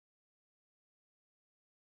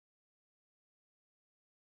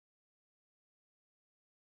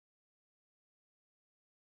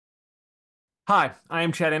Hi, I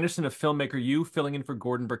am Chad Anderson of Filmmaker U, filling in for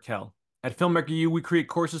Gordon Burkell. At Filmmaker U, we create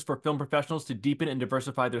courses for film professionals to deepen and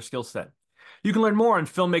diversify their skill set. You can learn more on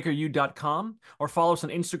filmmakeru.com or follow us on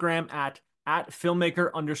Instagram at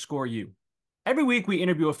filmmaker_u. Every week, we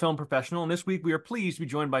interview a film professional, and this week we are pleased to be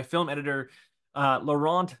joined by film editor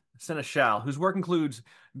Laurent Sénéchal, whose work includes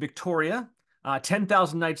Victoria,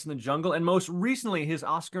 10,000 Nights in the Jungle, and most recently his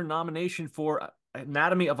Oscar nomination for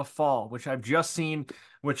Anatomy of a Fall, which I've just seen,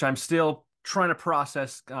 which I'm still trying to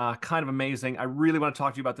process. Kind of amazing. I really want to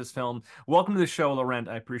talk to you about this film. Welcome to the show, Laurent.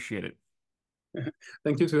 I appreciate it.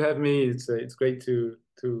 Thank you to have me. It's great to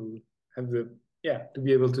have the to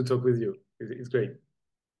be able to talk with you. It's great.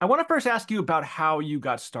 I want to first ask you about how you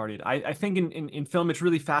got started. I think in film, it's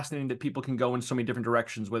really fascinating that people can go in so many different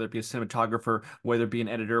directions, whether it be a cinematographer, whether it be an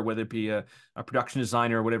editor, whether it be a production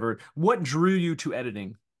designer, or whatever. What drew you to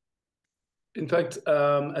editing? In fact,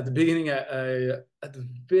 at the beginning, at the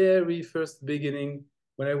very first beginning,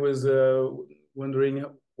 when I was wondering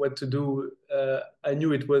what to do, I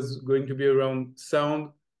knew it was going to be around sound,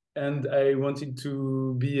 and I wanted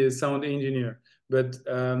to be a sound engineer. But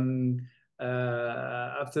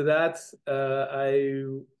after that,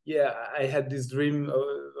 I had this dream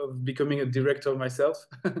of becoming a director myself,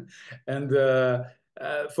 and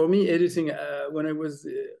for me, editing when I was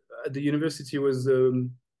at the university was.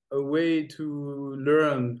 A way to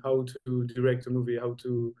learn how to direct a movie, how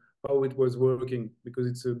it was working, because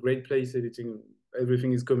it's a great place editing.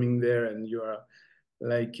 Everything is coming there, and you are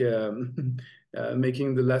like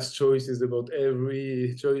making the last choices about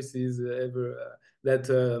every choices ever that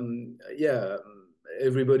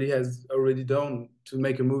everybody has already done to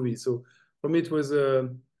make a movie. So for me, it was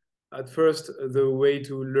at first the way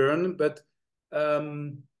to learn, but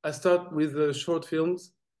I start with short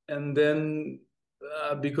films, and then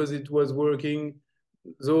because it was working,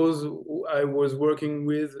 those who I was working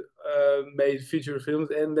with made feature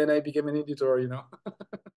films, and then I became an editor.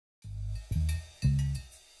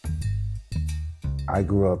 I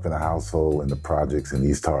grew up in a household in the projects in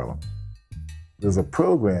East Harlem. There's a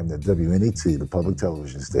program at WNET, the public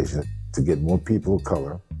television station, to get more people of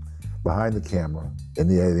color behind the camera, in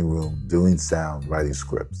the editing room, doing sound, writing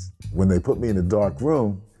scripts. When they put me in a dark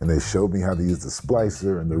room and they showed me how to use the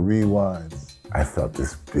splicer and the rewinds, I felt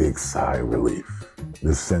this big sigh of relief,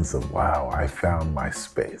 this sense of, wow, I found my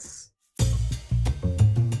space.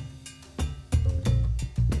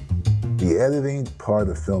 The editing part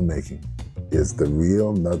of filmmaking is the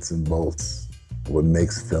real nuts and bolts of what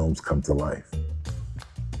makes films come to life.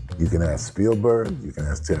 You can ask Spielberg, you can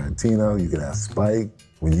ask Tarantino, you can ask Spike.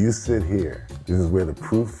 When you sit here, this is where the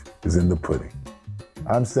proof is in the pudding.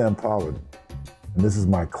 I'm Sam Pollard, and this is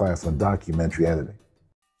my class on documentary editing.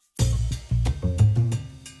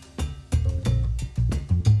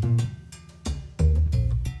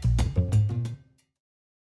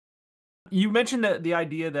 You mentioned that the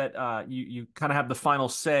idea that you kind of have the final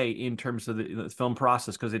say in terms of the film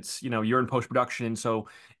process because it's you're in post production, and so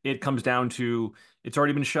it comes down to it's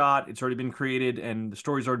already been shot, it's already been created, and the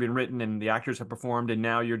story's already been written, and the actors have performed, and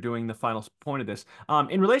now you're doing the final point of this.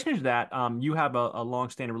 In relation to that, you have a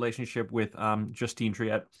long-standing relationship with Justine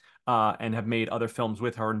Triet. And have made other films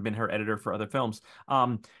with her and been her editor for other films.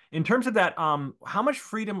 In terms of that, how much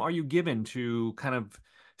freedom are you given to kind of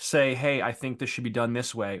say, hey, I think this should be done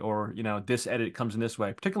this way, or this edit comes in this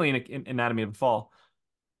way, particularly in Anatomy of a Fall?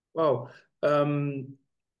 Wow. Um,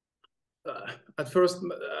 at first,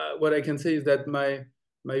 what I can say is that my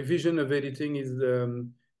vision of editing is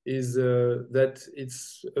that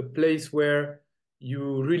it's a place where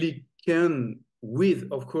you really can,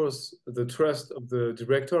 with of course the trust of the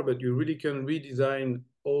director, but you really can redesign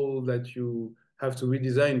all that you have to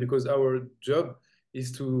redesign, because our job is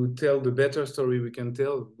to tell the better story we can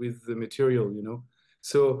tell with the material.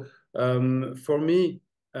 So for me,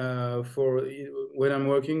 for when I'm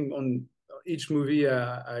working on each movie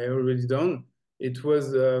I already done, it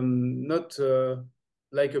was not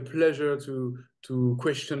like a pleasure to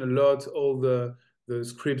question a lot all the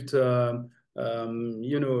script,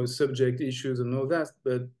 subject issues and all that.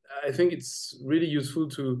 But I think it's really useful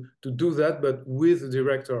to do that, but with the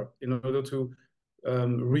director in order to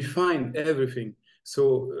refine everything.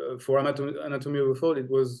 So for Anatomy of a Fall, it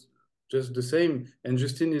was just the same. And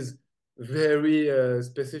Justine is very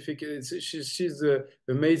specific. She's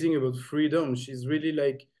amazing about freedom. She's really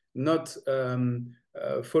like not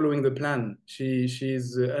following the plan.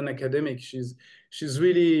 She's an academic. She's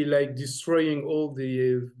really like destroying all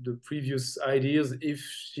the previous ideas. If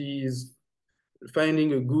she's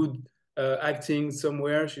finding a good acting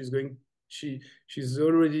somewhere, she's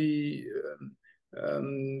already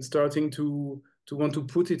starting to want to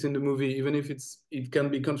put it in the movie, even if it can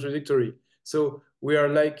be contradictory. So we are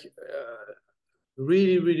like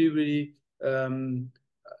really, really, really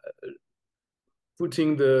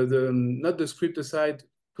putting the not the script aside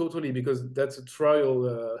totally, because that's a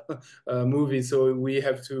trial movie. So we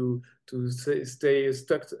have to stay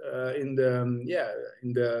stuck in the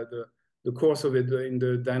in the course of it, in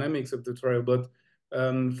the dynamics of the trial. But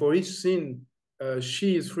for each scene,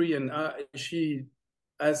 she is free, and she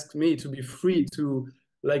asked me to be free to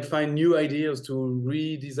like find new ideas, to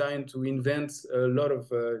redesign, to invent a lot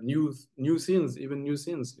of new scenes, even new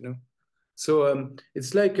scenes, you know. So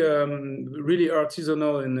it's like really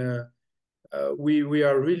artisanal, and we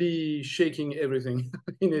are really shaking everything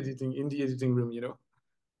in editing, in the editing room, you know.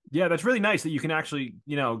 Yeah, that's really nice that you can actually,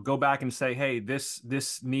 go back and say, hey,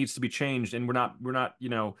 this needs to be changed, and we're not,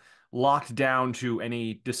 locked down to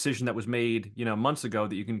any decision that was made, months ago,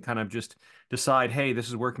 that you can kind of just decide, hey, this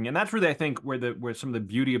is working. And that's really, I think, where some of the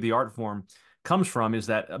beauty of the art form comes from, is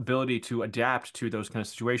that ability to adapt to those kind of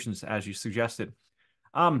situations, as you suggested.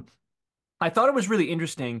 Um, I thought it was really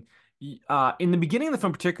interesting. In the beginning of the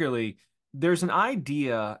film, particularly, there's an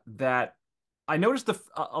idea that I noticed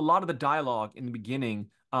a lot of the dialogue in the beginning.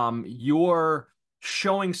 You're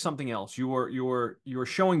showing something else. You're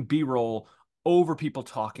showing B-roll over people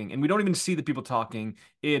talking, and we don't even see the people talking.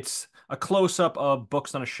 It's a close-up of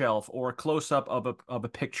books on a shelf, or a close-up of a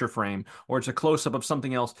picture frame, or it's a close-up of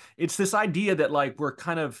something else. It's this idea that like we're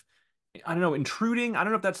kind of, I don't know, intruding. I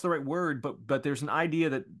don't know if that's the right word, but there's an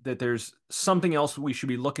idea that there's something else we should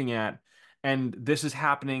be looking at, and this is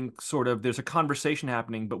happening. Sort of, there's a conversation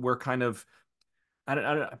happening, but we're kind of, I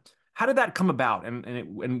don't, how did that come about,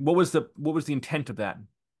 and what was the intent of that?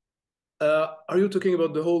 Are you talking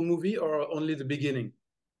about the whole movie or only the beginning?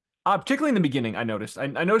 Particularly in the beginning, I noticed. I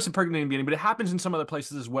noticed it particularly in the beginning, but it happens in some other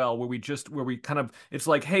places as well, where we kind of, it's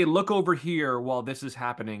like, hey, look over here while this is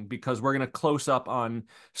happening, because we're going to close up on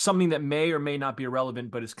something that may or may not be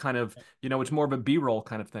irrelevant, but it's kind of, it's more of a B-roll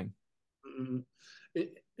kind of thing. Mhm.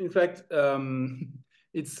 In fact,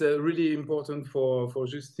 it's really important for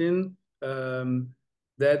Justine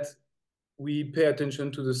that we pay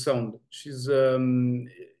attention to the sound. She's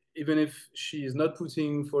even if she is not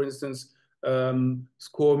putting, for instance,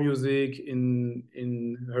 score music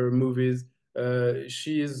in her movies,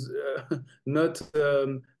 she is not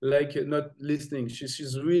like not listening.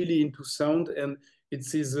 She's really into sound, and it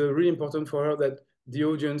is really important for her that the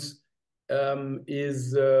audience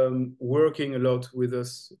is working a lot with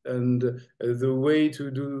us, and the way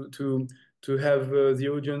to have the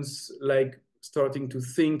audience like starting to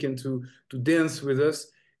think and to dance with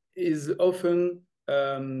us is often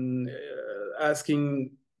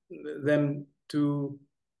asking them to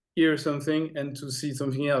hear something and to see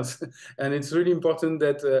something else. And it's really important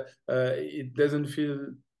that it doesn't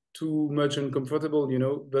feel too much uncomfortable, you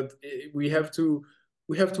know, but we have to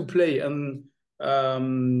play. And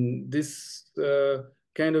this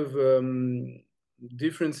kind of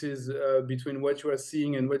differences between what you are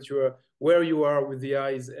seeing and where you are with the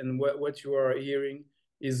eyes, and what you are hearing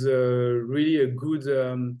is really a good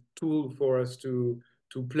tool for us to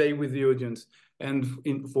play with the audience. And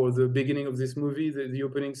for the beginning of this movie, the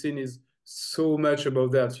opening scene is so much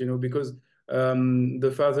about that, you know, because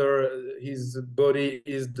the father, his body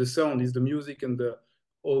is the sound, is the music, and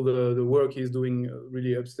all the work he's doing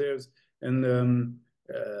really upstairs. And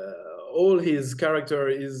all his character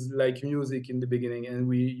is like music in the beginning,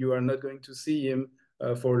 and you are not going to see him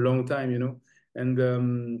for a long time, you know.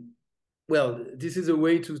 And well, this is a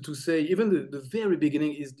way to say, even the very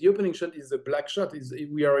beginning is the opening shot is a black shot. Is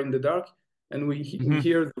we are in the dark, and we Hmm.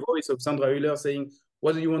 hear the voice of Sandra Hüller saying,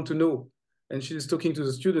 "What do you want to know?" And she's talking to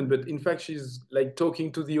the student, but in fact she's like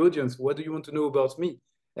talking to the audience. What do you want to know about me?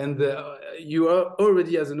 And you are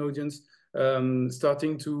already, as an audience,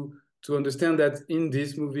 starting to understand that in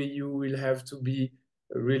this movie you will have to be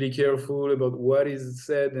really careful about what is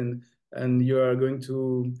said, and you are going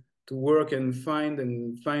to work and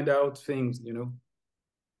find out things, you know.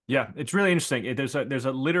 Yeah, it's really interesting. There's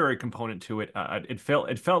a literary component to it. It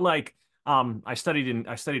felt like I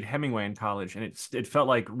studied Hemingway in college, and it felt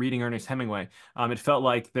like reading Ernest Hemingway. It felt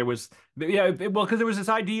like there was, yeah, well, because there was this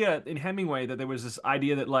idea in Hemingway, that there was this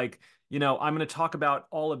idea that, like, I'm going to talk about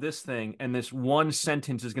all of this thing, and this one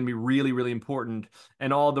sentence is going to be really, really important,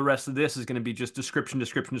 and all the rest of this is going to be just description,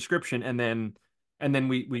 description, description, and then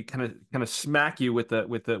we kind of smack you with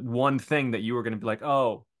the one thing that you were going to be like,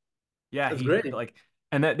 oh. Yeah, That's he great. like,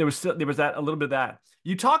 and that there was that, a little bit of that.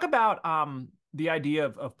 You talk about the idea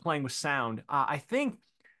of playing with sound. I think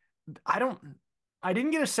I don't I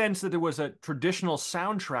didn't get a sense that there was a traditional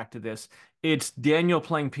soundtrack to this. It's Daniel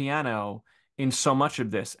playing piano in so much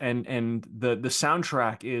of this, and the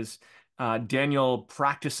soundtrack is Daniel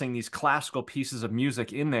practicing these classical pieces of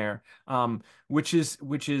music in there, which is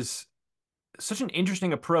such an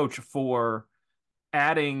interesting approach for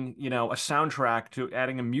adding, a soundtrack to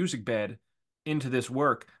adding a music bed into this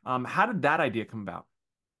work. How did that idea come about?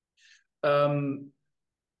 Um,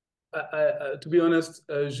 to be honest,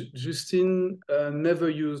 Justine never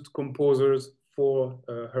used composers for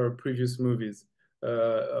her previous movies.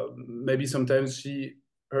 Maybe sometimes she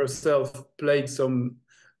herself played some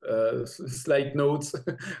slight notes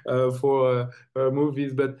for her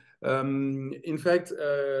movies, but in fact,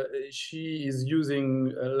 she is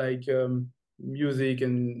using music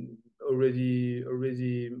and already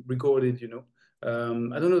recorded,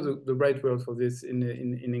 I don't know the right word for this in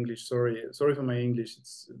English. Sorry for my English.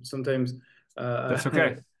 It's sometimes That's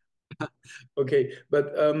okay. okay,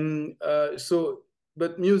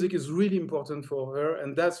 but music is really important for her,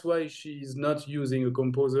 and that's why she's not using a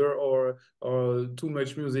composer or too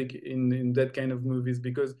much music in that kind of movies,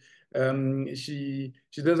 because she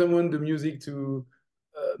doesn't want the music to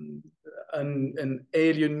um, an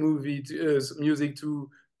alien movie music to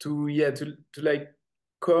like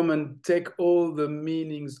come and take all the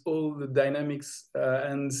meanings, all the dynamics,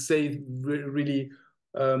 and say really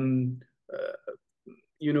um, uh,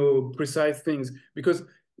 precise things, because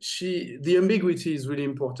the ambiguity is really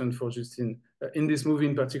important for Justine in this movie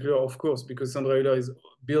in particular, of course, because Sandra Hüller is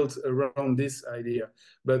built around this idea.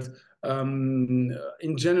 But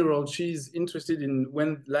in general, she's interested in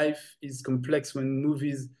when life is complex, when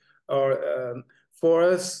movies are, for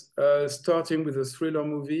us, starting with a thriller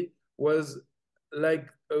movie was like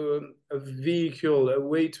a vehicle, a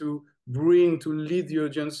way to lead the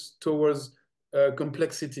audience towards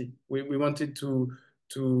complexity. We wanted to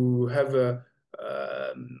have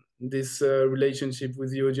this relationship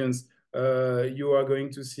with the audience. You are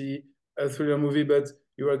going to see a thriller movie, but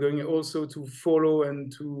you are going also to follow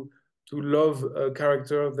and to love a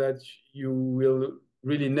character that you will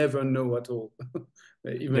really never know at all,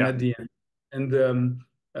 even Yeah. at the end. And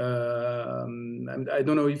I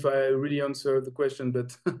don't know if I really answered the question,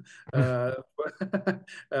 but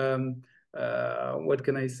um, what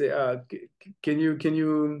can I say? Can you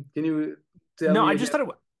tell No, me I again? just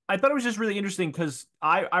thought I thought it was just really interesting because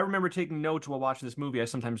I remember taking notes while watching this movie. I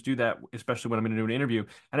sometimes do that, especially when I'm going to do an interview. And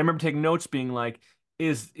I remember taking notes, being like,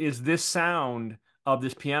 "Is this sound of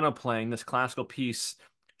this piano playing this classical piece,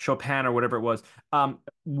 Chopin or whatever it was,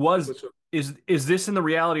 was is this in the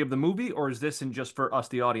reality of the movie, or is this in just for us,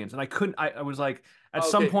 the audience?" And I couldn't. I was like, at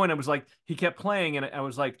some Okay. point, I was like, he kept playing, and I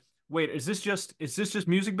was like, "Wait, is this just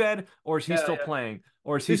music bed, or is he Yeah, still yeah. playing,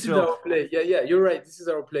 or is he This is still?" our play. Yeah, yeah, you're right. This is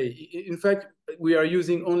our play. In fact, we are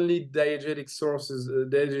using only diegetic sources,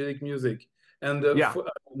 diegetic music. And Yeah.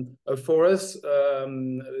 for us,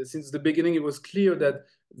 since the beginning, it was clear that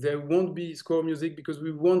there won't be score music because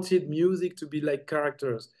we wanted music to be like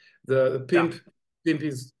characters. The Yeah. pimp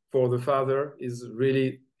is for the father, is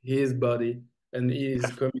really his body. And he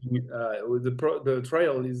is coming, with the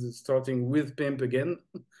trial is starting with pimp again.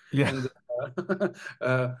 Yeah. And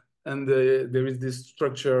uh, and there is this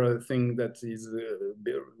structure thing that is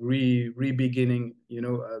re-beginning.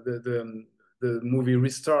 The movie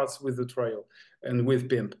restarts with the trial and with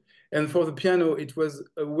pimp. And for the piano, it was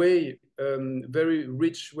a way, very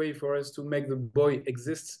rich way for us to make the boy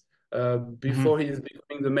exist Hmm. before he is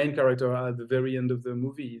becoming the main character at the very end of the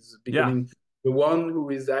movie. He's Yeah. becoming the one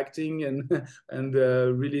who is acting and and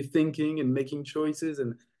really thinking and making choices.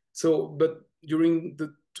 And so, but during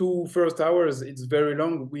the 2 first hours, it's very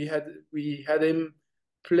long. We had him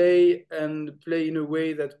play in a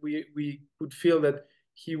way that we could feel that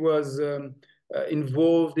he was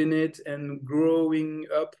involved in it and growing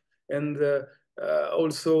up. And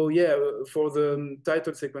also, yeah, for the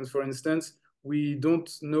title sequence, for instance, we don't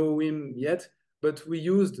know him yet, but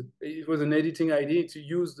it was an editing idea to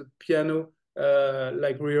use the piano,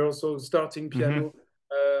 like rehearsal, starting Hmm. piano,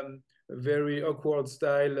 very awkward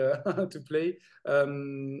style to play.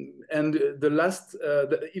 And the last,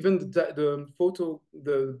 even the photo,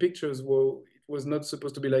 the pictures it was not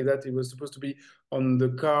supposed to be like that. It was supposed to be on the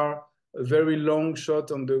car, a very long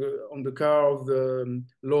shot on the car of the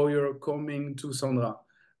lawyer coming to Sandra.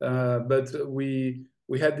 But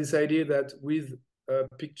we had this idea that with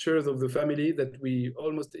pictures of the family that we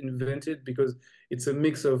almost invented, because it's a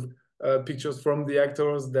mix of pictures from the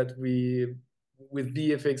actors that we with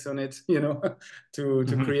VFX on it, to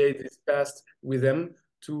Hmm. create this past with them.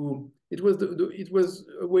 It was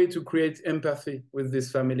a way to create empathy with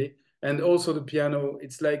this family. And also the piano,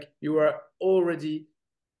 it's like you are already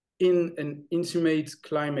in an intimate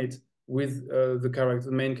climate with the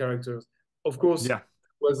main characters. Of course, Yeah.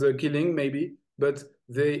 it was a killing maybe, but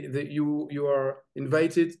you are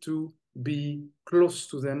invited to be close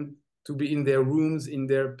to them, to be in their rooms, in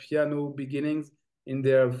their piano beginnings, in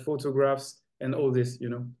their photographs, and all this, you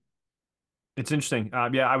know. It's interesting.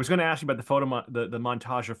 Yeah, I was going to ask you about the the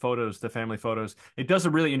montage of photos, the family photos. It does a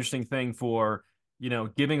really interesting thing for,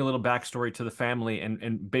 giving a little backstory to the family,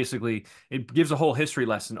 and basically it gives a whole history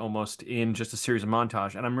lesson almost in just a series of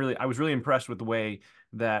montage. And I was really impressed with the way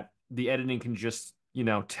that the editing can just,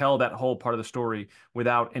 tell that whole part of the story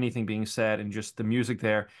without anything being said, and just the music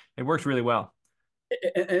there. It works really well.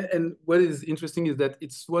 And what is interesting is that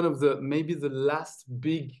it's one of the maybe the last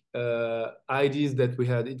big ideas that we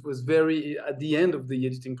had. It was very at the end of the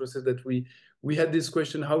editing process that we had this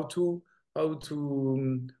question how to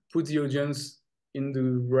put the audience in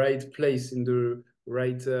the right place, in the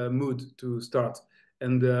right mood to start.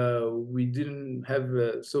 And we didn't have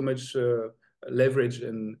so much leverage,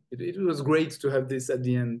 and it was great to have this at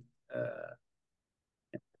the end.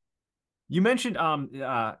 You mentioned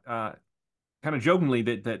kind of jokingly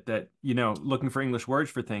that looking for English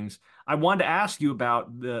words for things. I wanted to ask you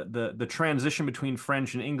about the transition between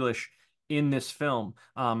French and English in this film.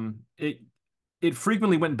 It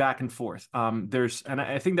frequently went back and forth. And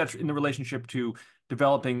I think that's in the relationship to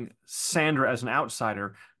developing Sandra as an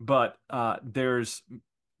outsider, but there's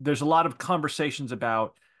a lot of conversations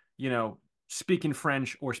about, speaking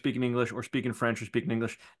French or speaking English, or speaking French or speaking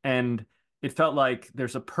English. And it felt like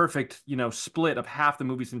there's a perfect, split of half the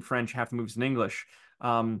movies in French, half the movies in English.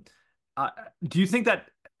 Um, do you think that,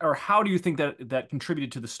 or how do you think that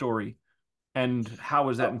contributed to the story, and how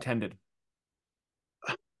was that intended?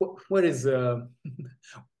 What is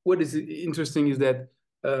what is interesting is that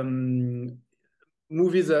um,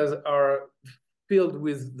 movies are filled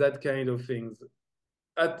with that kind of things.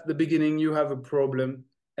 At the beginning, you have a problem,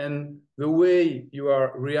 and the way you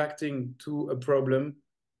are reacting to a problem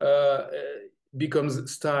uh,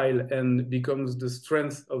 becomes style and becomes the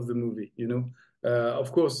strength of the movie. You know,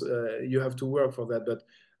 of course, you have to work for that. But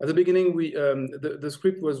at the beginning, the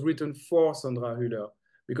script was written for Sandra Hüller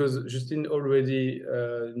because Justine already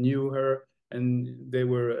knew her, and they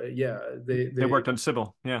were They worked on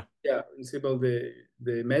Sybil, yeah. yeah, in Sable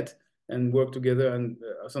they met and worked together, and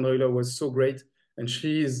Sandra Hüller was so great, and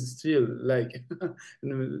she is still like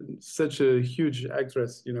such a huge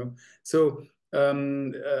actress, you know. So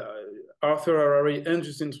Arthur Harari and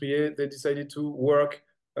Justine Triet, they decided to work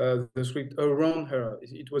the script around her.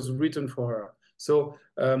 It was written for her, so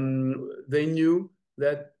they knew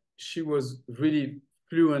that she was really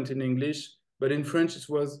fluent in English, but in French it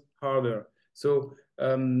was harder. So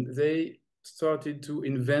they started to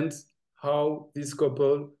invent how this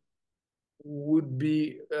couple would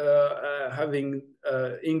be having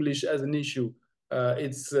English as an issue.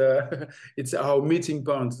 It's it's our meeting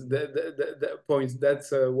point. The point.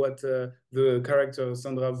 That's what the character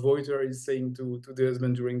Sandra Voiter is saying to the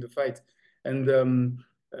husband during the fight, and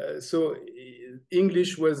so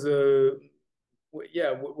English was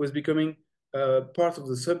was becoming part of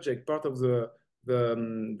the subject, part of the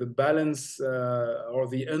balance or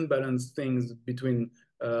the unbalanced things between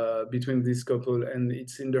this couple, and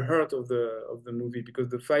it's in the heart of the movie because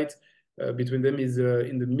the fight between them is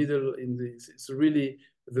in the middle. It's really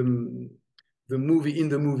the movie in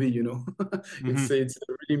the movie, you know. Hmm. It's a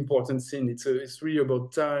really important scene. It's really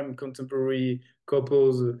about time, contemporary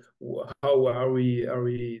couples. How are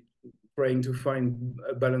we trying to find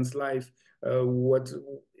a balanced life?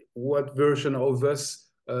 What version of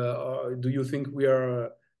us do you think we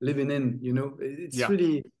are living in? You know, it's Yeah.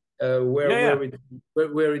 really Yeah, yeah.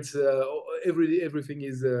 where it's everything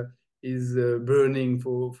is burning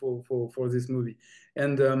for this movie.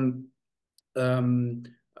 And um, uh,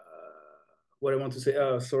 what I want to say,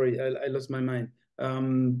 oh, sorry, I lost my mind.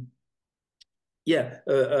 Um, yeah,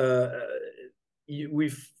 we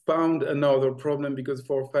found another problem because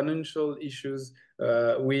for financial issues,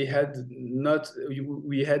 we had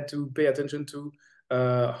to pay attention to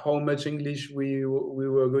how much English we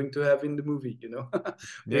were going to have in the movie. You know,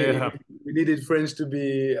 we, Yeah. we we needed French to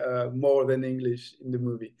be more than English in the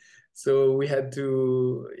movie, so we had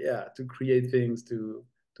to create things to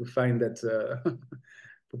find that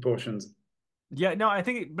proportions. Yeah, no,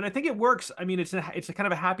 but I think it works. I mean, it's a kind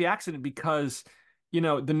of a happy accident because,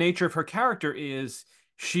 the nature of her character is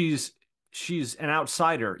she's she's an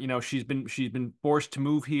outsider. She's been forced to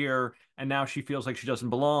move here, and now she feels like she doesn't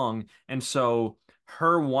belong. And so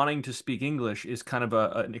her wanting to speak English is kind of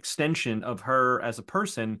an extension of her as a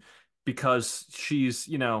person, because she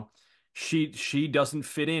doesn't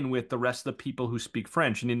fit in with the rest of the people who speak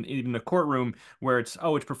French. And in a courtroom where it's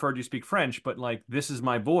preferred you speak French, but like, this is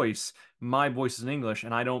my voice is in English,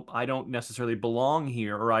 and I don't necessarily belong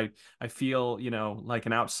here, or I feel, like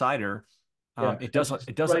an outsider. Yeah, It and does she's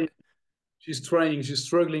it does trying. she's trying, she's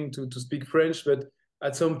struggling to speak French, but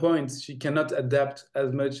at some point she cannot adapt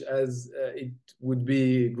as much as it would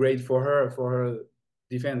be great for her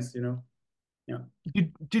defense, you know? Yeah.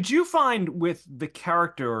 Did you find with the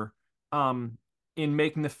character in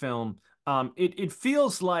making the film, it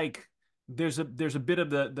feels like there's a bit of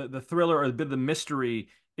the thriller or a bit of the mystery.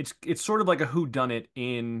 It's sort of like a whodunit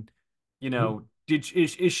in, you know,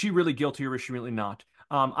 is she really guilty or is she really not?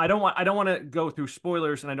 I don't want to go through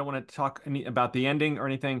spoilers and I don't want to talk about the ending or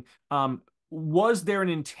anything. Was there an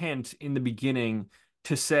intent in the beginning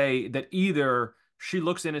to say that either she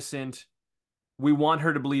looks innocent, we want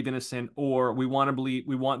her to believe innocent, or we want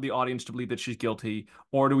the audience to believe that she's guilty,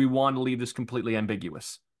 or do we want to leave this completely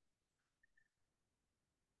ambiguous?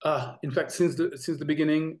 In fact, since the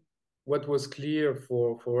beginning, what was clear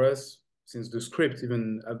for us, since the script,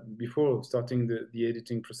 even before starting the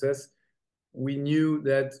editing process, we knew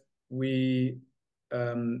that the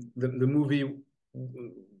movie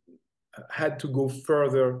had to go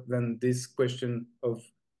further than this question of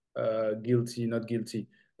guilty, not guilty.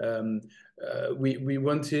 Um, we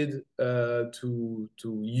wanted to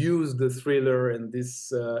use the thriller and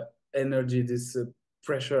this energy, this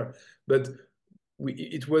pressure, but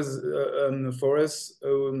it was for us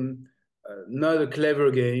not a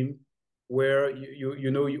clever game where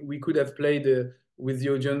you know we could have played with the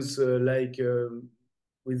audience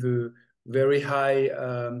with a very high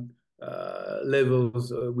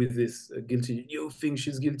levels with this guilty. You think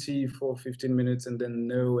she's guilty for 15 minutes and then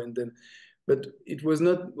no, and then, but it was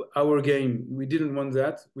not our game. We didn't want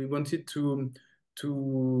that. We wanted to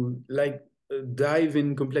like dive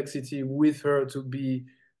in complexity with her, to be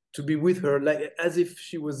with her like as if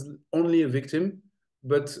she was only a victim,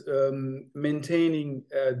 but maintaining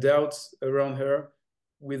doubts around her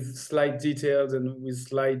with slight details and with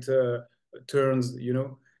slight turns, you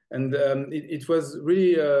know. And it was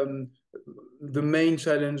really the main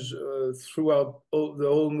challenge throughout the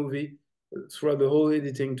whole movie, throughout the whole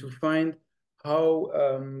editing, to find how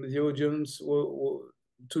the audience to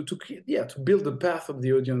build the path of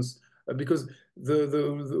the audience, because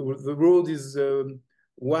the road is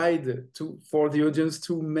wide for the audience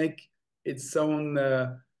to make its own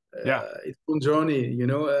Yeah, its own journey, you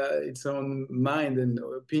know, its own mind and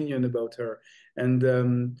opinion about her. And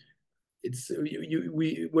it's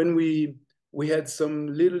we when we had some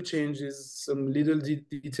little changes, some little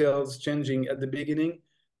details changing at the beginning.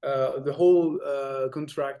 The whole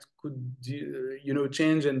contract could, you know,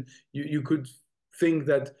 change, and you could think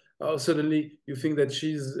that suddenly you think that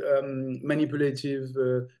she's manipulative,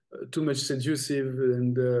 too much seductive,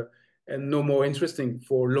 and no more interesting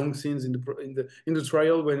for long scenes in the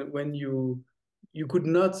trial when you could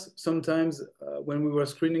not sometimes when we were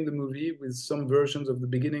screening the movie with some versions of the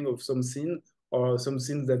beginning of some scene or some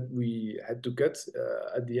scenes that we had to cut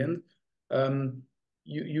at the end, um,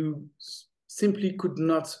 you simply could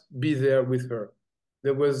not be there with her.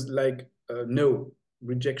 There was like no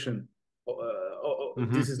rejection.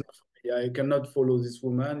 hmm This is not for me. I cannot follow this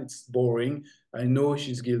woman. It's boring. I know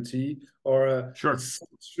she's guilty. Or sure. it's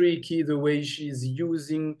tricky the way she's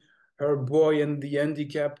using her boy and the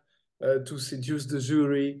handicap to seduce the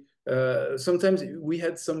jury. Sometimes we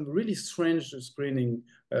had some really strange screening,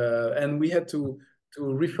 and we had to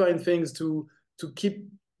refine things to keep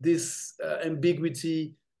this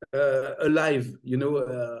ambiguity alive, you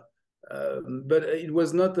know. But it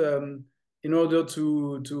was not in order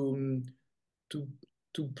to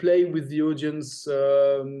to play with the audience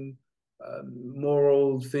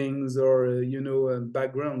moral things or you know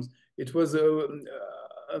backgrounds. It was a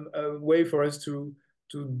way for us to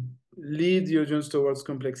lead the audience towards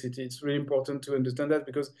complexity. It's really important to understand that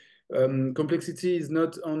because complexity is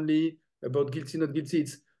not only about guilty, not guilty.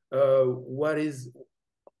 It's what is,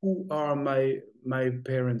 who are my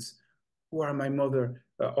parents, who are my mother,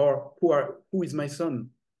 or who is my son.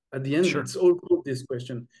 At the end, Sure. it's all this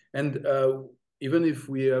question. And even if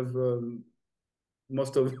we have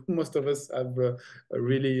most of us have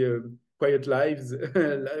really quiet lives,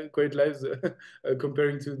 quiet lives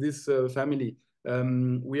comparing to this family.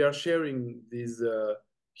 We are sharing these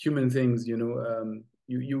human things, you know.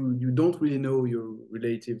 You don't really know your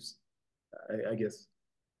relatives, I guess.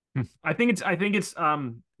 I think it's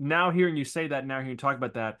now hearing you say that, now hearing you talk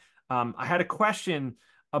about that, I had a question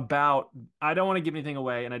about, I don't want to give anything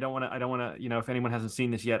away and I don't want to, you know, if anyone hasn't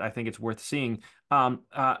seen this yet, I think it's worth seeing.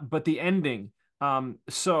 But the ending.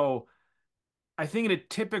 So I think in a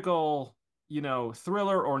typical, you know,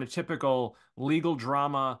 thriller or in a typical legal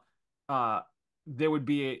drama, uh there would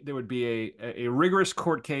be a rigorous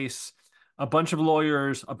court case, a bunch of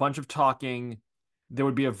lawyers, a bunch of talking, there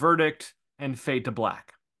would be a verdict and fade to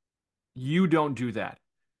black. You don't do that.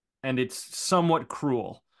 and it's somewhat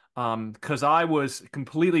cruel. Because I was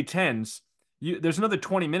completely tense. There's another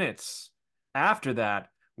 20 minutes after that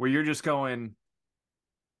where you're just going,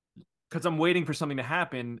 because I'm waiting for something to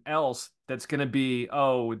happen else that's going to be,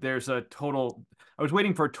 oh, there's a total. I was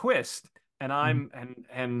waiting for a twist, and I'm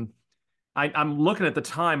looking at the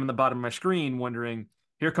time on the bottom of my screen, wondering,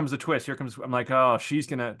 here comes the twist. Here comes. I'm like, oh,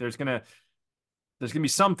 there's gonna be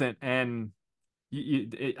something, and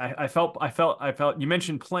I felt. You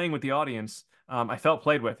mentioned playing with the audience. I felt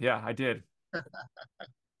played with. Yeah, I did.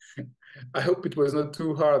 I hope it was not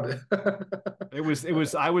too hard. I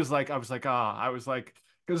was like, ah, I was like,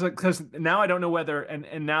 because now I don't know whether,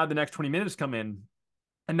 and now the next 20 minutes come in,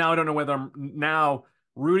 and now I don't know whether I'm now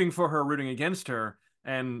rooting for her, rooting against her,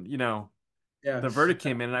 and Yeah. the verdict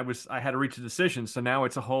came in, and I had to reach a decision. So now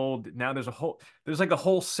there's like a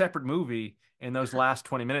whole separate movie in those last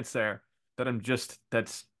 20 minutes there that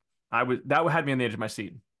that had me on the edge of my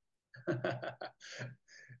seat.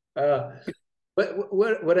 uh, but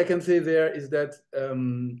what I can say there is that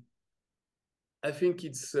I think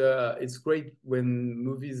it's great when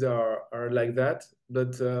movies are like that,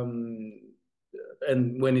 but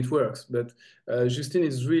and when it works. But Justine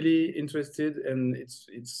is really interested, and it's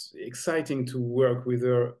exciting to work with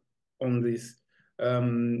her on this.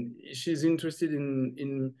 She's interested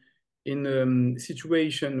in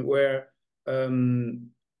situation where um,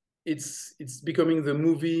 it's becoming the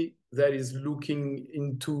movie that is looking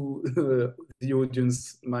into the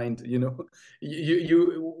audience mind.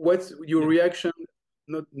 What's your reaction,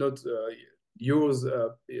 not yours,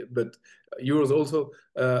 but yours also,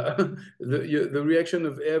 the reaction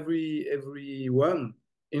of everyone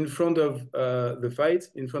in front of the fight,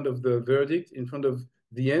 in front of the verdict, in front of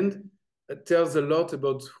the end, tells a lot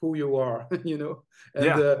about who you are. And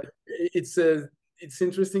Yeah, it's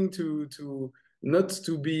interesting to not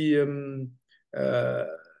to be uh,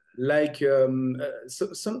 like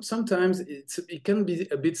sometimes it can be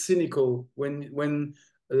a bit cynical when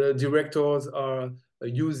directors are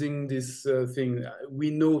using this thing. We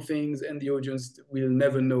know things, and the audience will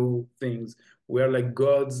never know things. We are like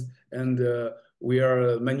gods, and we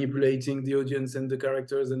are manipulating the audience and the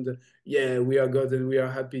characters, and yeah, we are gods, and we are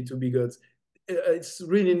happy to be gods. It's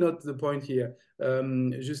really not the point here.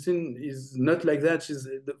 Justine is not like that.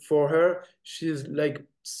 For her, she's like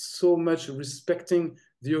so much respecting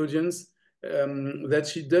the audience that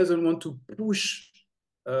she doesn't want to push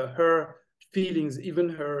her feelings, even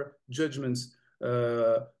her judgments,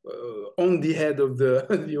 on the head of the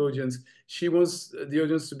the audience. She wants the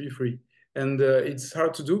audience to be free, and it's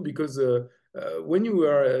hard to do because when you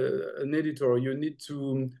are an editor, you need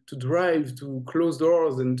to drive to close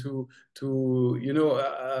doors and to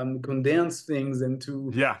condense things and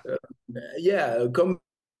to yeah. yeah, come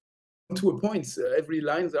to a point. Every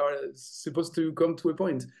lines are supposed to come to a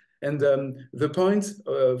point. And the point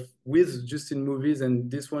with Justin movies,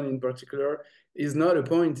 and this one in particular, is not a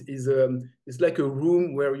point. It's like a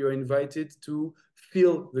room where you're invited to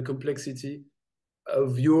feel the complexity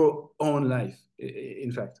of your own life,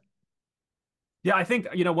 in fact. Yeah, I think,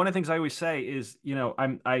 one of the things I always say is,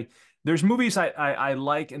 there's movies I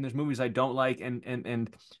like, and there's movies I don't like.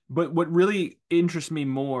 But what really interests me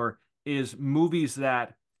more is movies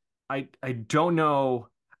that I don't know,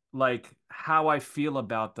 like, how I feel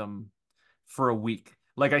about them for a week.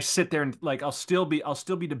 Like, I sit there and, like, I'll still be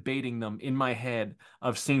debating them in my head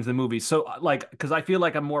of scenes in the movie. So, like, because I feel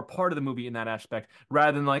like I'm more part of the movie in that aspect,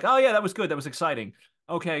 rather than like, oh yeah, that was good, that was exciting.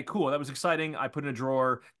 Okay, cool, that was exciting. I put in a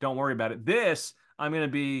drawer. Don't worry about it. This, I'm gonna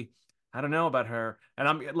be, I don't know about her, and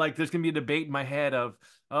I'm like, there's gonna be a debate in my head of,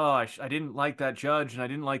 oh, I didn't like that judge, and I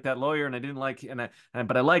didn't like that lawyer, and I didn't like,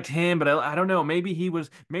 but I liked him, but I don't know, maybe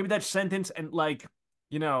that sentence, and, like,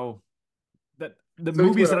 you know that the So it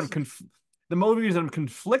movies that works. the movies that I'm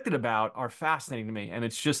conflicted about are fascinating to me, and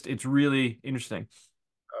it's really interesting.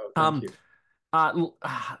 Oh, thank Um, you.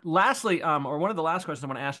 Lastly, or one of the last questions I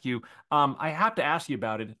want to ask you, I have to ask you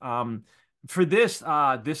about it. For this,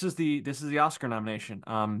 this is the Oscar nomination.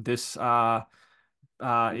 It's lots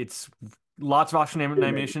of Oscar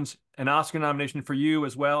nominations, an Oscar nomination for you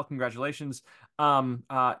as well. Congratulations. Um,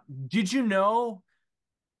 uh, did you know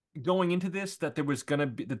going into this that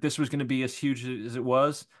this was gonna be as huge as it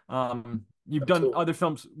was? You've done So other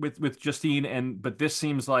films with Justine, but this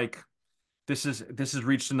seems like this has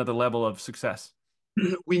reached another level of success.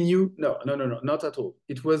 we knew no, not at all.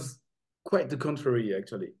 It was quite the contrary,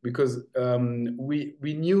 actually, because we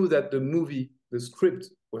knew that the script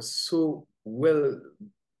was so well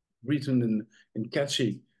written and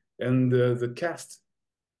catchy, and the cast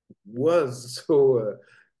was so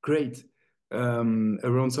great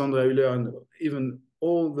around Sandra Hüller, and even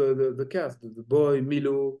all the cast, the boy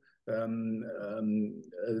Milo. the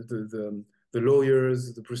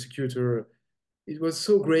lawyers, the prosecutor. It was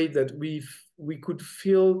so great that we could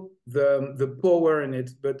feel the power in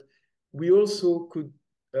it, but we also could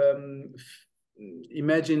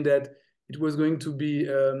imagine that it was going to be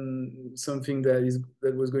something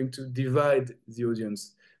that was going to divide the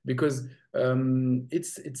audience, because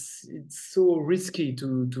it's so risky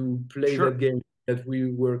to play Sure. that game that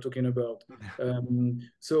we were talking about.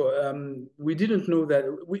 So we didn't know that.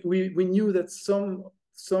 We knew that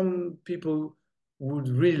some people would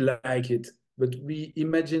really like it, but we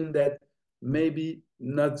imagined that maybe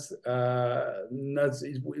not.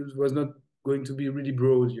 It was not going to be really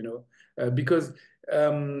broad, because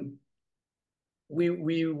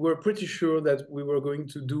we were pretty sure that we were going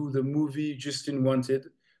to do the movie Justine wanted,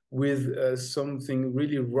 with something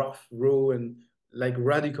really rough, raw, and like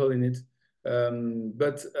radical in it.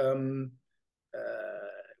 But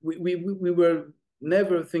we were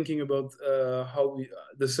never thinking about how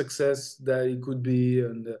the success that it could be,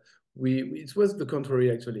 and it was the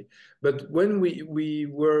contrary, actually. But when we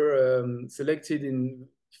were selected in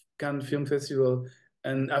Cannes Film Festival,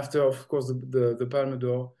 and after, of course, the Palme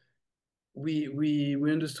d'Or, we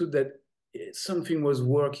understood that something was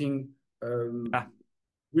working Ah,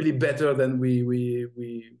 really better than we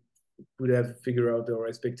would have figured out or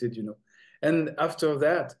expected. And after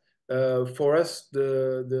that, for us,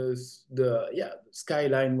 the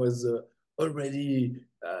skyline was already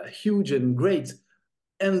huge and great.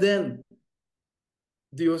 And then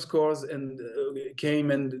the Oscars and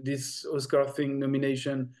came, and this Oscar thing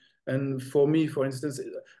nomination. And for me, for instance,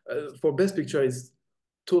 for Best Picture is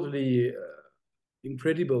totally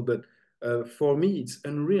incredible, but for me, it's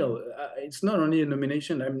unreal. It's not only a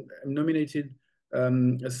nomination. I'm nominated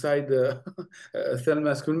aside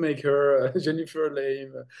Thelma Schoonmaker, Jennifer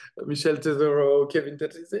Lame, Michel Tesoro, Kevin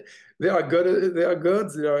Tete. They are god. They are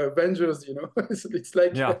gods. They are avengers. It's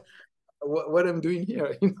like yeah. what I'm doing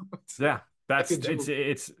here. It's Yeah. like That's a joke.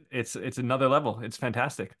 it's another level. It's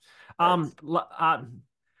fantastic. Right.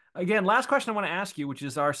 Again, last question I want to ask you, which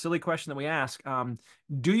is our silly question that we ask.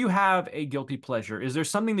 Do you have a guilty pleasure? Is there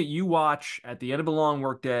something that you watch at the end of a long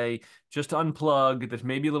workday just to unplug, that's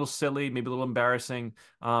maybe a little silly, maybe a little embarrassing,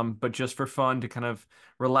 but just for fun, to kind of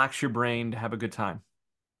relax your brain, to have a good time?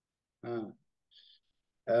 Ah.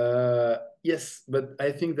 Yes, but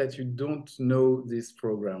I think that you don't know this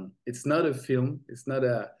program. It's not a film. It's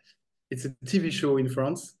a TV show in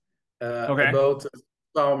France Okay. about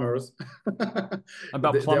farmers.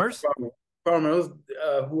 About They are plumbers? farmers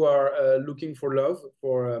who are looking for love,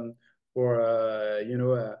 for a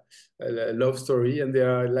love story, and they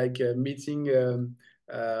are like meeting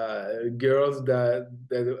girls that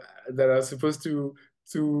are supposed to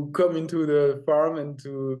come into the farm and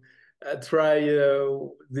to try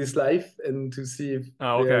this life, and to see if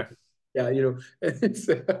Oh, they are, okay. yeah, it's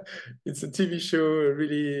a TV show,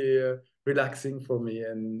 really relaxing for me,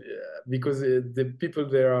 and because the people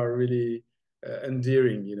there are really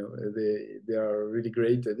endearing, they are really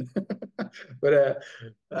great, and but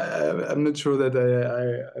I'm not sure that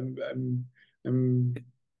I'm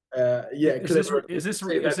yeah, Is this clever is to this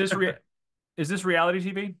say is this that. is this reality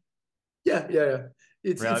TV? Yeah.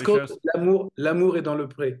 It's Reality called shows? L'amour est dans le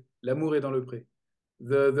pré. L'amour est dans le pré.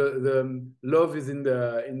 The love is in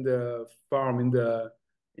the farm, in the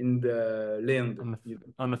land. On the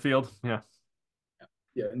on the field? Yeah.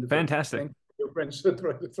 Yeah, in the field. Fantastic. Thank you for your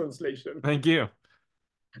French translation. Thank you.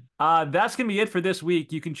 That's going to be it for this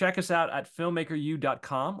week. You can check us out at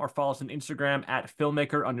filmmakeru.com or follow us on Instagram at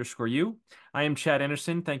filmmaker_you. I am Chad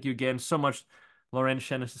Anderson. Thank you again so much, Laurent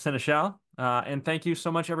Sénéchal. And thank you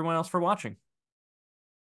so much, everyone else, for watching.